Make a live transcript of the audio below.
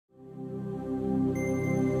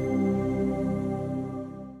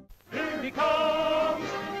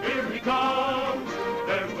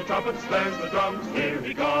trumpets, there's the drums, here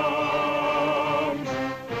he comes.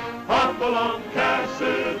 Hopalong,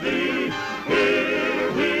 Cassidy,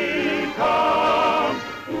 here he comes.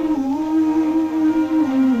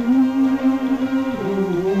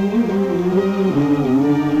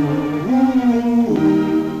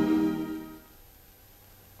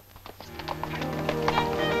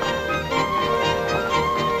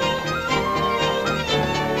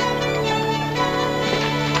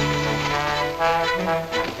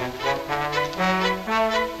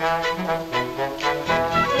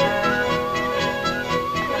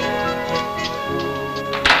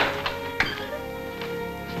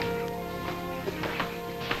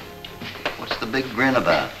 Big grin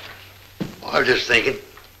about? Well, I was just thinking,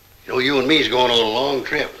 you and me's going on a long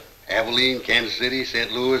trip. Abilene, Kansas City, St.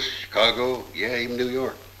 Louis, Chicago, yeah, even New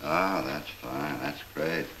York. Oh, that's fine. That's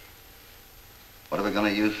great. What are we going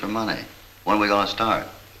to use for money? When are we going to start?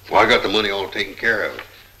 Well, I got the money all taken care of.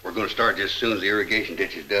 We're going to start just as soon as the irrigation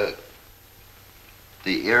ditch is dug.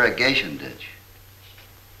 The irrigation ditch?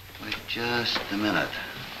 Wait just a minute.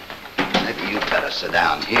 Maybe you'd better sit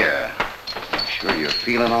down here. Sure you're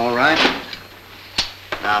feeling all right?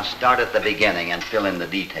 Now start at the beginning and fill in the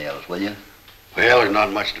details, will you? Well, there's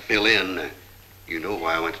not much to fill in. You know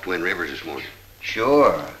why I went to Twin Rivers this morning.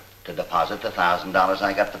 Sure, to deposit the $1,000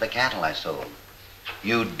 I got for the cattle I sold.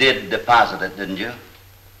 You did deposit it, didn't you?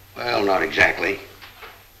 Well, not exactly.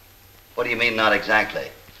 What do you mean, not exactly?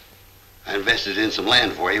 I invested in some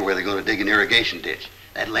land for you where they're going to dig an irrigation ditch.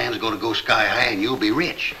 That land's going to go sky high and you'll be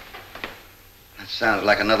rich. That sounds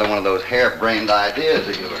like another one of those harebrained ideas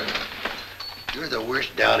of yours. You're the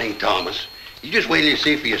worst doubting Thomas. You just wait till you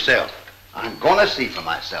see for yourself. I'm going to see for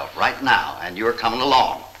myself right now, and you're coming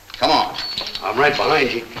along. Come on. I'm right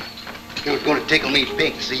behind you. It's going to tickle me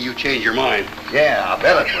pink to see you change your mind. Yeah, I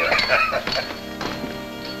bet it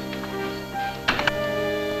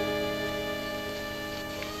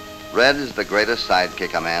will. Red is the greatest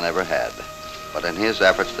sidekick a man ever had. But in his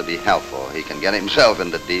efforts to be helpful, he can get himself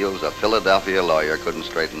into deals a Philadelphia lawyer couldn't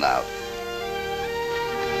straighten out.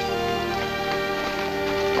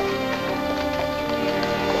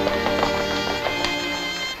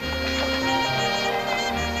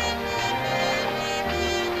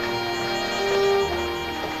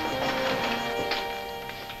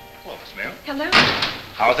 Hello.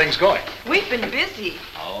 How are things going? We've been busy.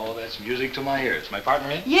 Oh, that's music to my ears. My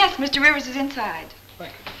partner in? Yes, Mr. Rivers is inside.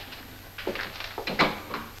 Thank you.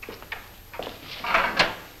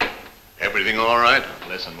 Everything all right?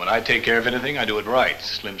 Listen, when I take care of anything, I do it right.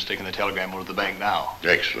 Slim's taking the telegram over to the bank now.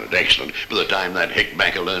 Excellent, excellent. By the time that hick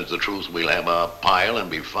banker learns the truth, we'll have our pile and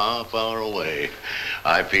be far, far away.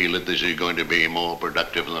 I feel that this is going to be more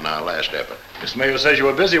productive than our last effort. Mr. Mayo says you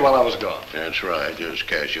were busy while I was gone. That's right. Just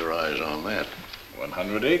cast your eyes on that.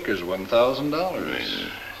 100 acres, $1,000. Yeah.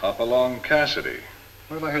 Hopalong, Cassidy.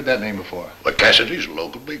 Where have I heard that name before? But Cassidy's a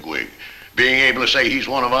local bigwig. Being able to say he's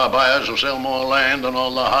one of our buyers will sell more land than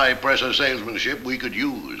all the high-pressure salesmanship we could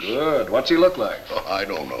use. Good. What's he look like? Oh, I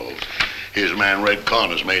don't know. His man Red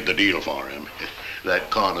Connors made the deal for him. That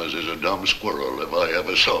Connors is a dumb squirrel if I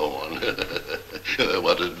ever saw one.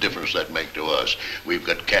 What a difference that make to us. We've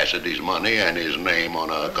got Cassidy's money and his name on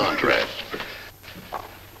our contract.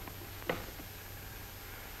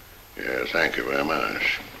 Yeah, thank you very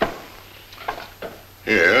much.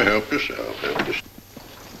 Here, help yourself, help yourself.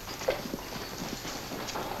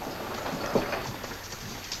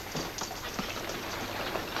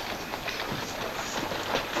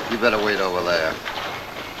 You better wait over there.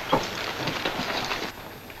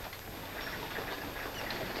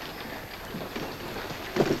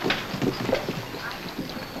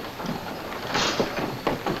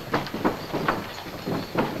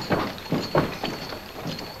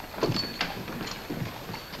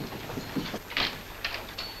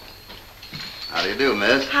 How do you do,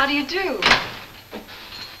 miss? How do you do?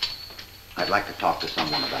 I'd like to talk to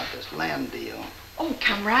someone about this land deal. Oh,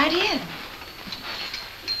 come right in.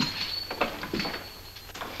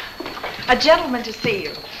 A gentleman to see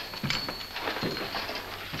you.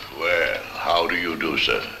 Well, how do you do,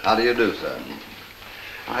 sir? How do you do, sir?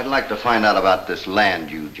 I'd like to find out about this land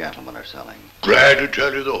you gentlemen are selling. Glad to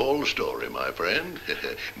tell you the whole story, my friend.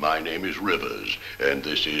 My name is Rivers, and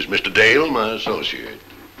this is Mr. Dale, my associate.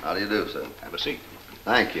 How do you do, sir? Have a seat.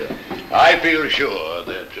 Thank you. I feel sure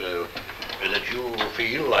that you'll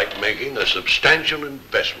feel like making a substantial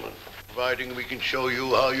investment, providing we can show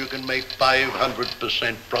you how you can make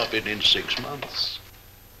 500% profit in 6 months.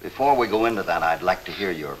 Before we go into that, I'd like to hear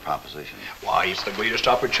your proposition. Why, it's the greatest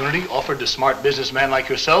opportunity offered to smart businessmen like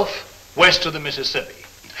yourself west of the Mississippi.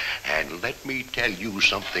 And let me tell you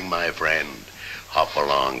something, my friend.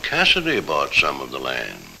 Hopalong Cassidy bought some of the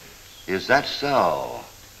land. Is that so?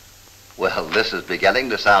 Well, this is beginning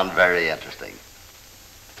to sound very interesting.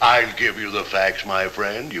 I'll give you the facts, my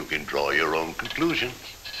friend. You can draw your own conclusions.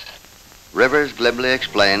 Rivers glibly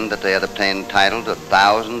explained that they had obtained title to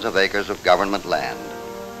thousands of acres of government land,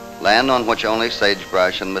 land on which only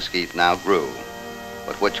sagebrush and mesquite now grew,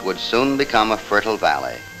 but which would soon become a fertile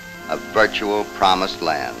valley, a virtual promised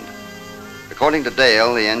land. According to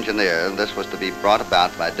Dale, the engineer, this was to be brought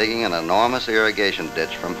about by digging an enormous irrigation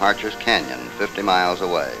ditch from Harcher's Canyon, 50 miles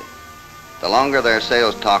away. The longer their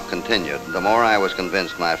sales talk continued, the more I was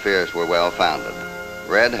convinced my fears were well-founded.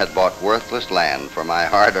 Red had bought worthless land for my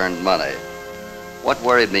hard-earned money. What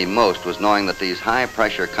worried me most was knowing that these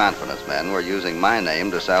high-pressure confidence men were using my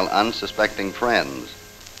name to sell unsuspecting friends.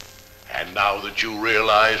 And now that you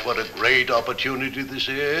realize what a great opportunity this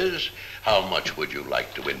is, how much would you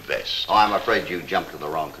like to invest? Oh, I'm afraid you jumped to the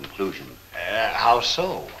wrong conclusion. How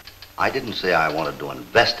so? I didn't say I wanted to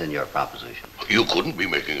invest in your proposition. You couldn't be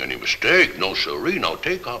making any mistake. No, sirree. Now,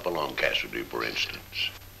 take Hopalong Cassidy, for instance.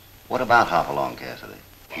 What about Hopalong Cassidy?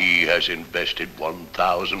 He has invested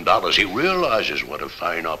 $1,000. He realizes what a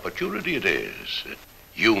fine opportunity it is.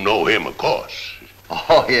 You know him, of course.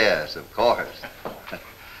 Oh, yes, of course.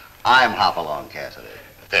 I'm Hopalong Cassidy.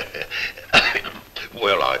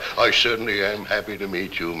 Well, I certainly am happy to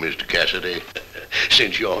meet you, Mr. Cassidy.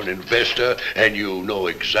 Since you're an investor and you know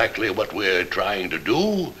exactly what we're trying to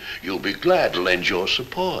do, you'll be glad to lend your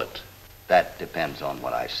support. That depends on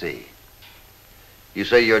what I see. You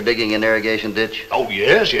say you're digging an irrigation ditch? Oh,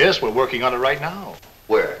 yes, we're working on it right now.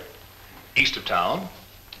 Where? East of town.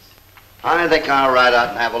 I think I'll ride out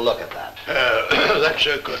and have a look at that.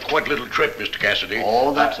 That's quite a little trip, Mr. Cassidy.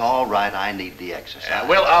 Oh, that's all right. I need the exercise.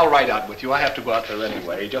 Well, I'll ride out with you. I have to go out there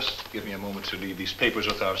anyway. Just give me a moment to leave these papers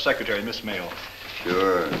with our secretary, Miss Mail.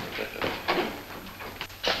 Sure.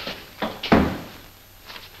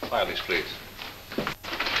 File these, please.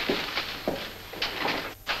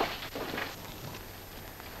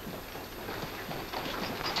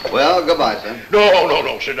 Well, goodbye, sir.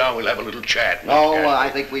 No. Sit down. We'll have a little chat. No, I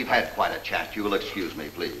think we've had quite a chat. You will excuse me,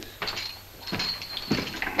 please.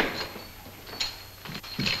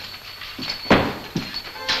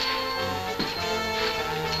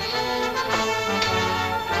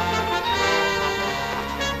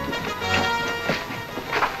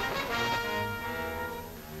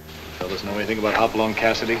 Fellas know anything about Hopalong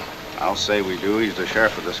Cassidy? I'll say we do. He's the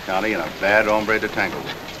sheriff of this county and a bad hombre to tangle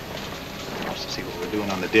with. Wants to see what we're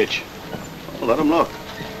doing on the ditch. Well, let him look.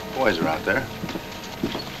 Boys are out there.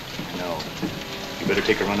 No. You better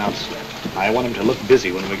take a run out, Slim. I want him to look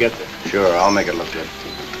busy when we get there. Sure, I'll make it look good.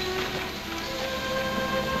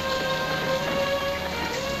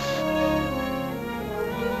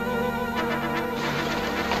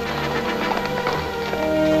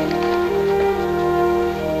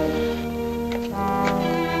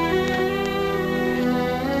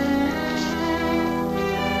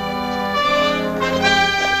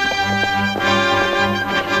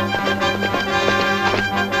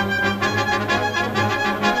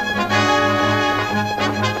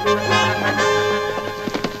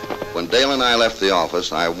 Dale and I left the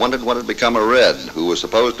office, I wondered what had become of Red, who was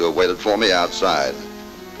supposed to have waited for me outside.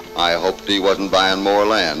 I hoped he wasn't buying more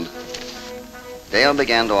land. Dale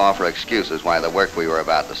began to offer excuses why the work we were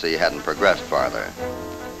about to see hadn't progressed farther.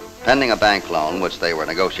 Pending a bank loan, which they were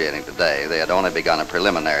negotiating today, they had only begun a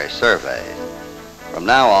preliminary survey. From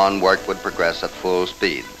now on, work would progress at full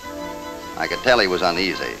speed. I could tell he was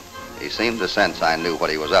uneasy. He seemed to sense I knew what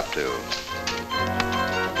he was up to.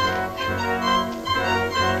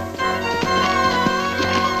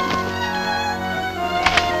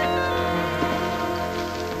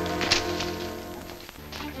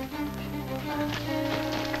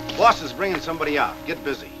 Boss is bringing somebody out. Get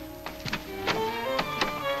busy.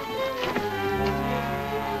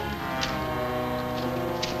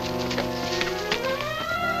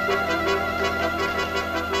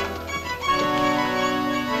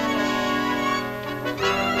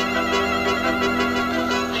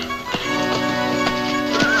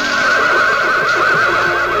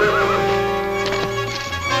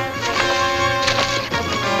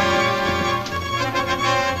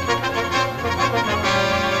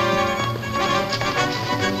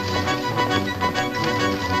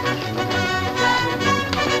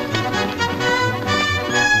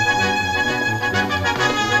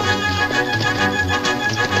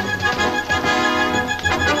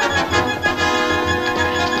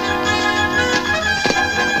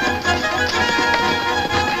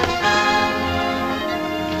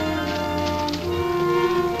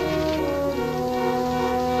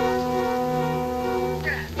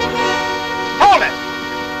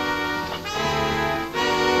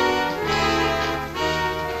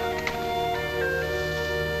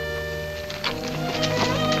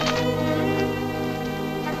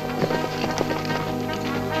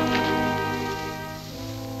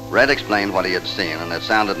 Red explained what he had seen, and it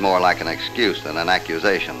sounded more like an excuse than an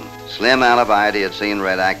accusation. Slim alibied he had seen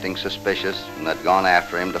Red acting suspicious and had gone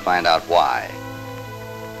after him to find out why.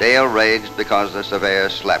 Dale raged because the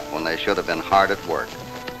surveyors slept when they should have been hard at work.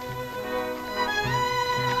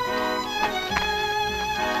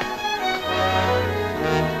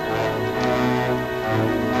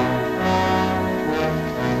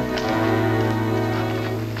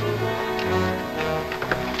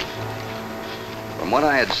 From what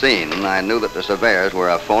I had seen, I knew that the surveyors were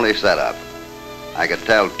a phony setup. I could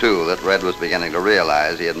tell, too, that Red was beginning to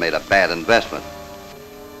realize he had made a bad investment.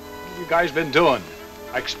 What have you guys been doing?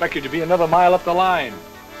 I expect you to be another mile up the line.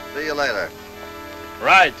 See you later.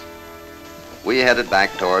 Right. We headed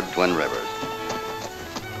back toward Twin Rivers.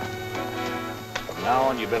 From now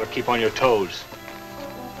on, you better keep on your toes.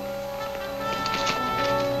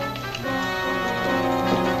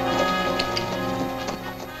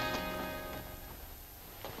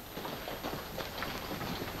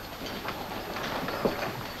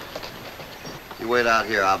 You wait out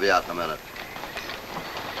here. I'll be out in a minute.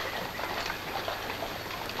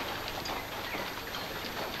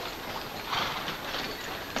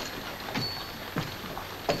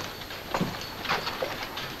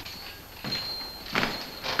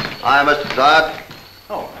 Hi, Mr. Todd.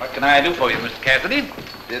 Oh, what can I do for you, Mr. Cassidy?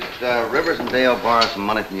 Did Rivers and Dale borrow some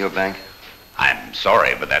money from your bank? I'm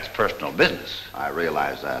sorry, but that's personal business. I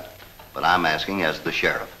realize that. But I'm asking as the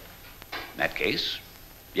sheriff. In that case,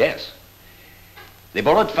 yes. They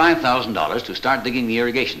borrowed $5,000 to start digging the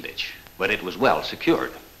irrigation ditch, but it was well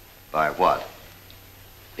secured. By what?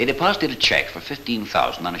 They deposited a check for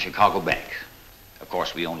 $15,000 on a Chicago bank. Of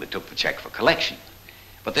course, we only took the check for collection.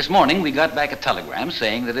 But this morning, we got back a telegram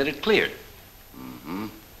saying that it had cleared. Mm-hmm.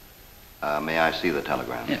 May I see the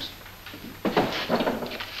telegram? Yes.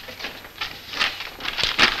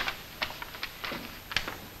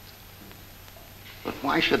 But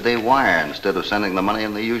why should they wire instead of sending the money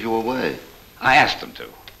in the usual way? I asked them to.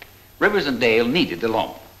 Rivers and Dale needed the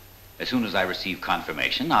loan. As soon as I received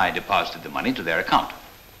confirmation, I deposited the money to their account.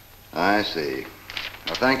 I see.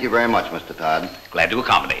 Well, thank you very much, Mr. Todd. Glad to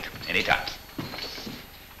accommodate. Anytime.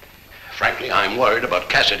 Frankly, I'm worried about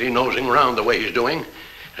Cassidy nosing around the way he's doing.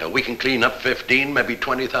 We can clean up 15, maybe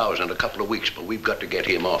 20,000 in a couple of weeks, but we've got to get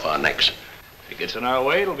him off our necks. If he gets in our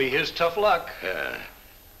way, it'll be his tough luck. Yeah.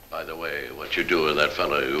 By the way, what you do with that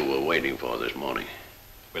fellow you were waiting for this morning?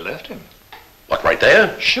 We left him. What, right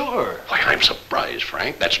there? Sure. Why, I'm surprised,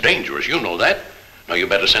 Frank. That's dangerous. You know that. Now, you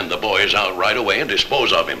better send the boys out right away and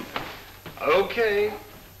dispose of him. Okay.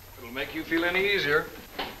 It'll make you feel any easier.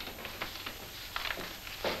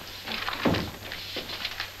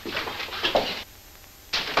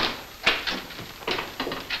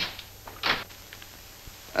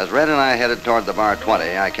 As Red and I headed toward the Bar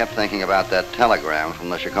 20, I kept thinking about that telegram from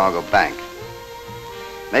the Chicago bank.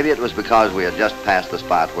 Maybe it was because we had just passed the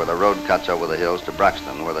spot where the road cuts over the hills to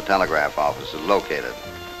Bruxton, where the telegraph office is located.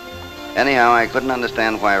 Anyhow, I couldn't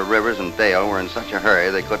understand why Rivers and Dale were in such a hurry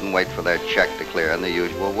they couldn't wait for their check to clear in the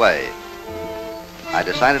usual way. I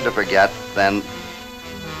decided to forget, then...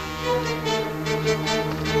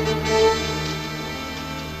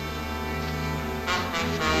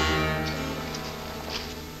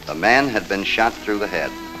 The man had been shot through the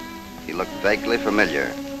head. He looked vaguely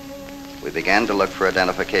familiar. We began to look for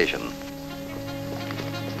identification.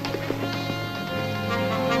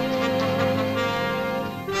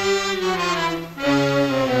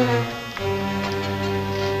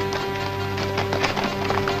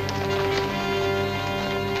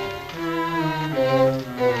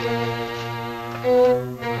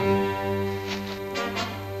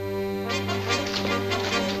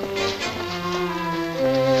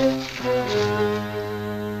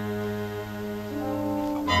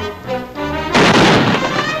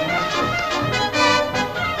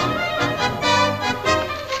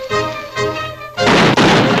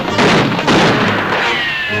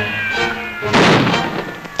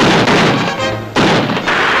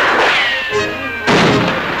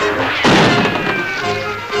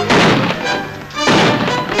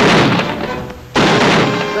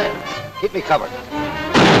 Keep me covered.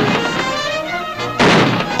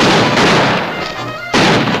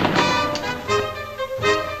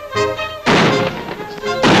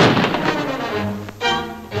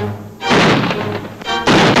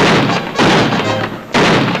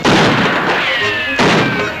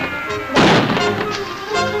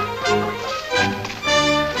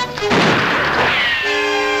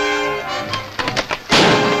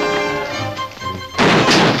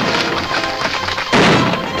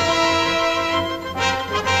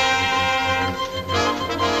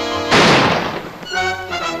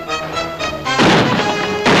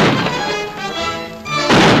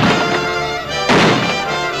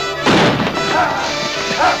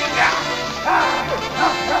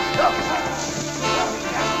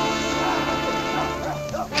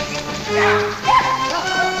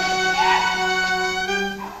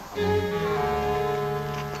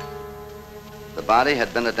 body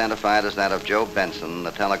had been identified as that of Joe Benson,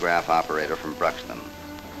 the telegraph operator from Bruxton.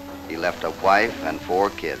 He left a wife and 4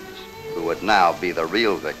 kids, who would now be the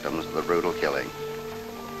real victims of the brutal killing.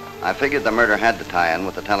 I figured the murder had to tie in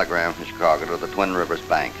with the telegram from Chicago to the Twin Rivers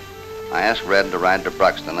Bank. I asked Red to ride to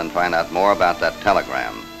Bruxton and find out more about that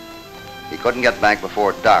telegram. He couldn't get back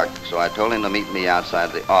before dark, so I told him to meet me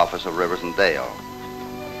outside the office of Rivers and Dale.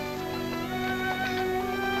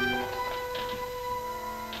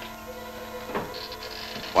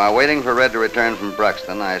 While waiting for Red to return from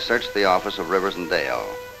Bruxton, I searched the office of Rivers and Dale.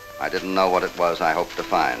 I didn't know what it was I hoped to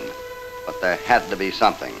find, but there had to be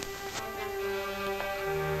something.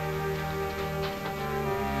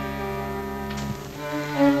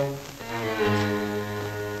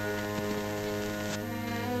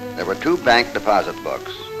 There were 2 bank deposit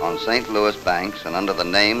books on St. Louis banks and under the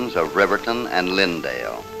names of Riverton and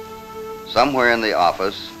Lindale. Somewhere in the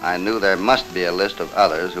office, I knew there must be a list of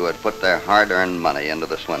others who had put their hard-earned money into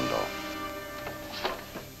the swindle.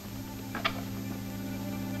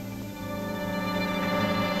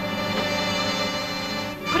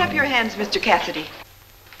 Put up your hands, Mr. Cassidy.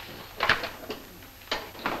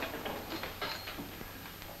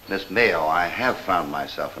 Miss Mayo, I have found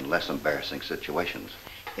myself in less embarrassing situations.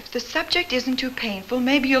 If the subject isn't too painful,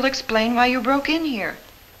 maybe you'll explain why you broke in here.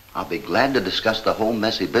 I'll be glad to discuss the whole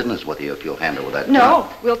messy business with you if you'll handle that. No,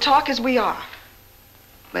 we'll talk as we are.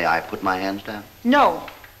 May I put my hands down? No.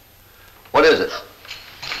 What is it?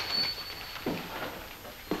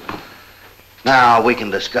 Now, we can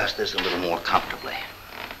discuss this a little more comfortably.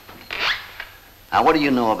 Now, what do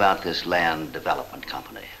you know about this land development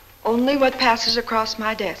company? Only what passes across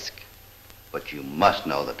my desk. But you must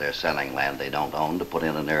know that they're selling land they don't own to put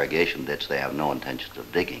in an irrigation ditch they have no intentions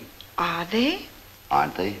of digging. Are they?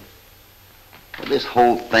 Aren't they? Well, this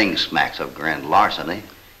whole thing smacks of grand larceny.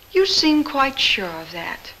 You seem quite sure of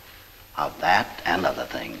that. Of that and other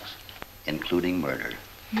things, including murder.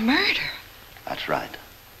 Murder? That's right.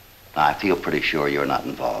 Now, I feel pretty sure you're not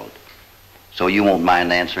involved. So you won't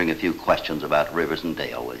mind answering a few questions about Rivers and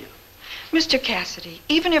Dale, will you? Mr. Cassidy,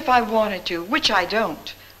 even if I wanted to, which I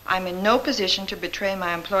don't, I'm in no position to betray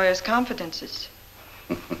my employer's confidences.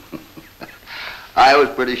 I was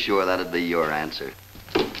pretty sure that'd be your answer.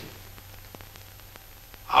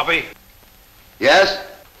 Hoppy? Yes?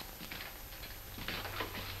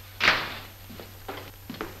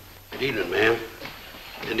 Good evening, ma'am.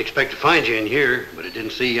 Didn't expect to find you in here, but I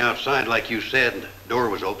didn't see you outside like you said. The door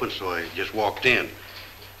was open, so I just walked in.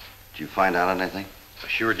 Did you find out anything? I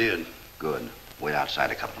sure did. Good. Wait outside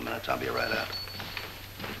a couple of minutes. I'll be right out.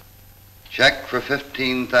 Check for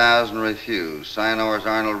 $15,000 refused. Signors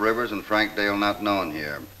Arnold Rivers and Frank Dale not known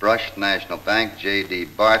here. Brush National Bank, J.D.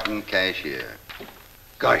 Barton, cashier.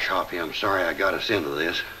 Gosh, Hoppy, I'm sorry I got us into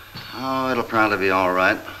this. Oh, it'll probably be all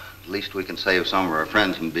right. At least we can save some of our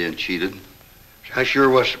friends from being cheated. I sure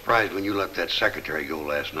was surprised when you let that secretary go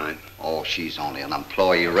last night. Oh, she's only an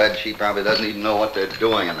employee, Red. She probably doesn't even know what they're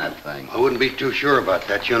doing in that thing. I wouldn't be too sure about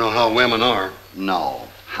that. You know how women are. No.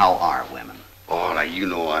 How are women? Oh, now, you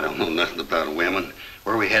know I don't know nothing about women.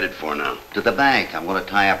 Where are we headed for now? To the bank. I'm going to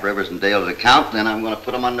tie up Rivers and Dale's account, then I'm going to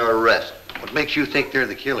put them under arrest. What makes you think they're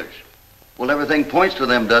the killers? Well, everything points to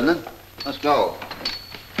them, doesn't it? Let's go.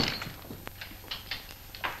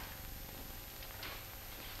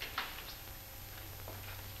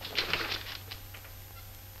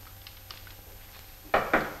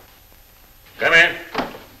 Come in.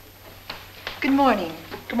 Good morning.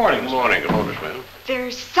 Good morning. Good morning. Good morning, ma'am.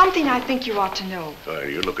 There's something I think you ought to know.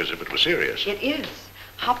 You look as if it was serious. It is.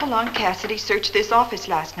 Hopalong Cassidy searched this office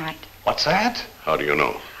last night. What's that? How do you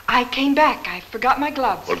know? I came back. I forgot my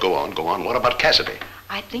gloves. Well, go on, go on. What about Cassidy?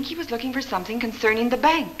 I think he was looking for something concerning the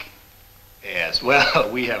bank. Yes, well,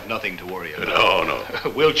 we have nothing to worry about. No,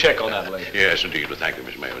 no. We'll check on that later. Yes, indeed. Well, thank you,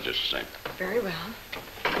 Miss Mayo, just the same. Very well.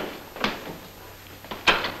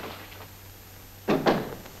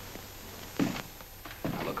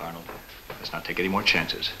 Now, look, Arnold, let's not take any more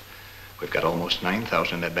chances. We've got almost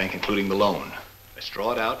 $9,000 in that bank, including the loan. Let's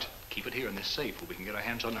draw it out, keep it here in this safe where we can get our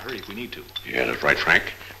hands on the hurry if we need to. Yeah, that's right,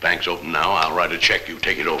 Frank. Bank's open now. I'll write a check. You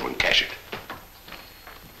take it over and cash it.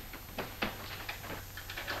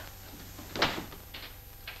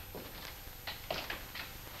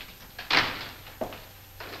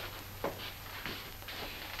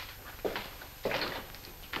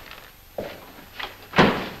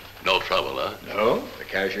 No trouble, huh? No, the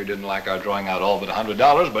cashier didn't like our drawing out all but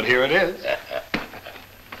 $100, but here it is.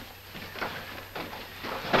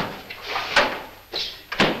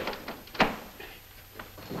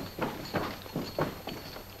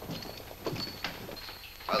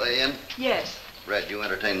 Are they in? Yes. Red, you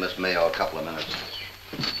entertain Miss Mayo a couple of minutes.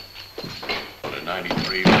 Well, there's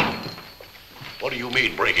E23. What do you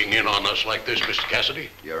mean breaking in on us like this, Mr. Cassidy?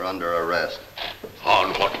 You're under arrest.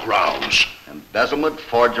 On what grounds? Embezzlement,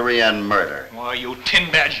 forgery, and murder. Why, you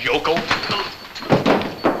tin-badged yokel.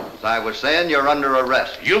 As I was saying, you're under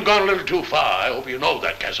arrest. You've gone a little too far. I hope you know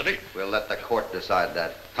that, Cassidy. We'll let the court decide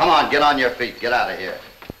that. Come on, get on your feet. Get out of here.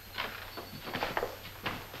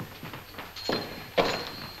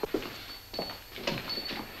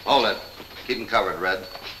 Hold it. Keep him covered, Red.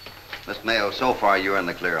 Miss Mayo, so far you're in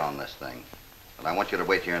the clear on this thing. But I want you to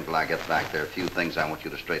wait here until I get back. There are a few things I want you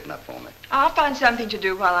to straighten up for me. I'll find something to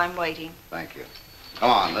do while I'm waiting. Thank you. Come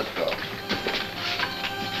on, let's go.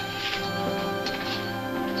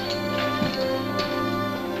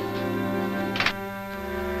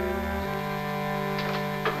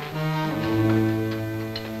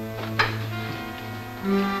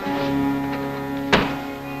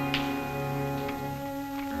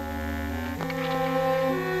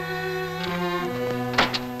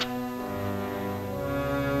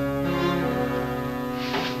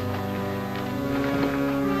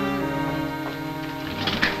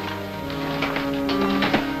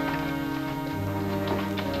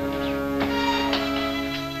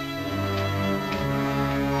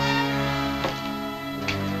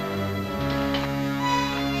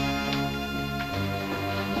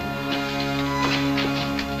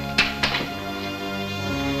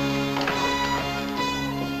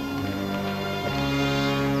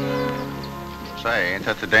 Say, ain't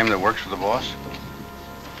that the dame that works for the boss?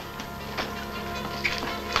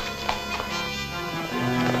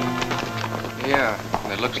 Yeah,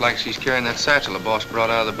 and it looks like she's carrying that satchel the boss brought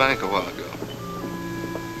out of the bank a while ago.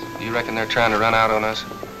 You reckon they're trying to run out on us?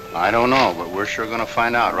 I don't know, but we're sure gonna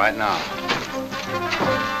find out right now.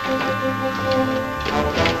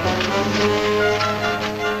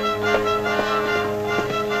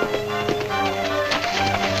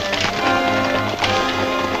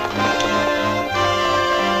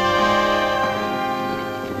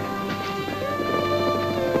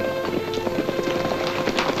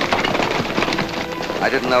 I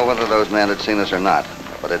didn't know whether those men had seen us or not,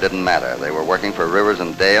 but it didn't matter. They were working for Rivers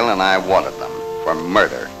and Dale, and I wanted them for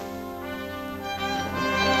murder.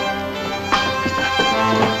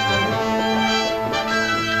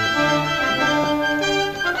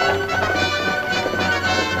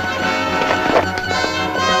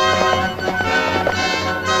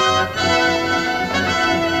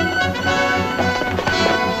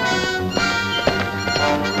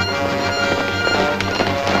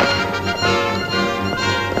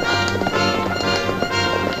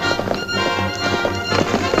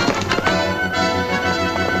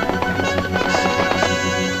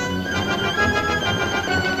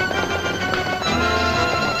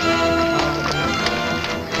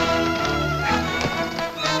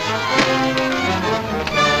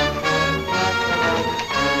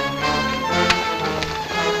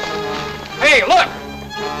 Hey, look!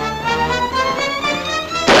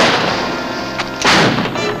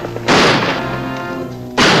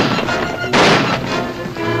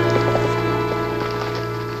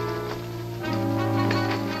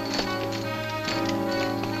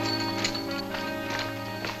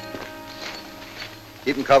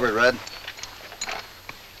 Keep them covered, Red.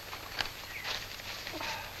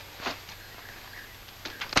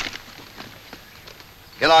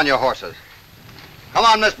 Get on your horses. Come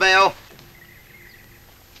on, Miss Mayo.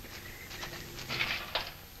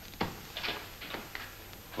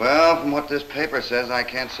 Well, from what this paper says, I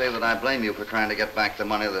can't say that I blame you for trying to get back the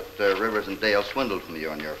money that Rivers and Dale swindled from you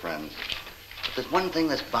and your friends. But there's one thing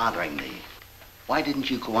that's bothering me. Why didn't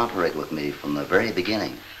you cooperate with me from the very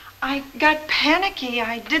beginning? I got panicky.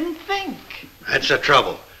 I didn't think. That's the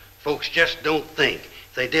trouble. Folks just don't think.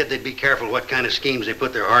 If they did, they'd be careful what kind of schemes they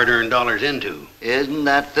put their hard-earned dollars into. Isn't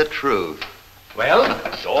that the truth? Well,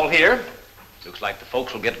 it's all here. Looks like the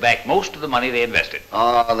folks will get back most of the money they invested.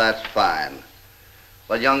 Oh, that's fine.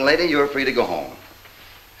 Well, young lady, you're free to go home.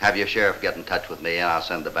 Have your sheriff get in touch with me, and I'll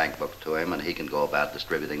send the bank book to him, and he can go about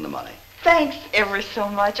distributing the money. Thanks ever so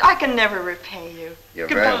much. I can never repay you. You're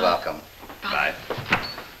Goodbye. very welcome. Bye.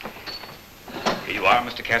 Here you are,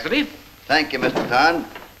 Mr. Cassidy. Thank you, Mr. Todd.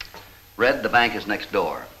 Red, the bank is next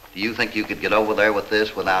door. Do you think you could get over there with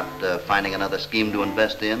this without finding another scheme to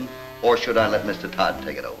invest in? Or should I let Mr. Todd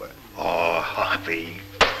take it over? Oh, Hoppy.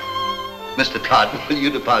 Mr. Todd, will you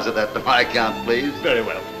deposit that to my account, please? Very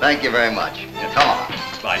well. Thank you very much. Come on.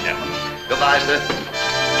 Bye, gentlemen. Goodbye, sir.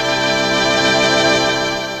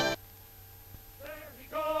 There he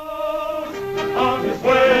goes on his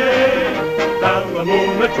way down the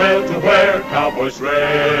moonlit trail to where cowboys race.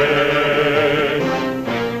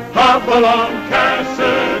 Hop along,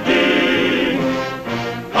 Cassidy.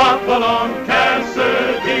 Hop along, Cassidy.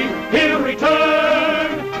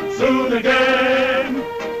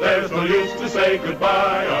 to say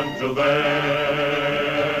goodbye until then.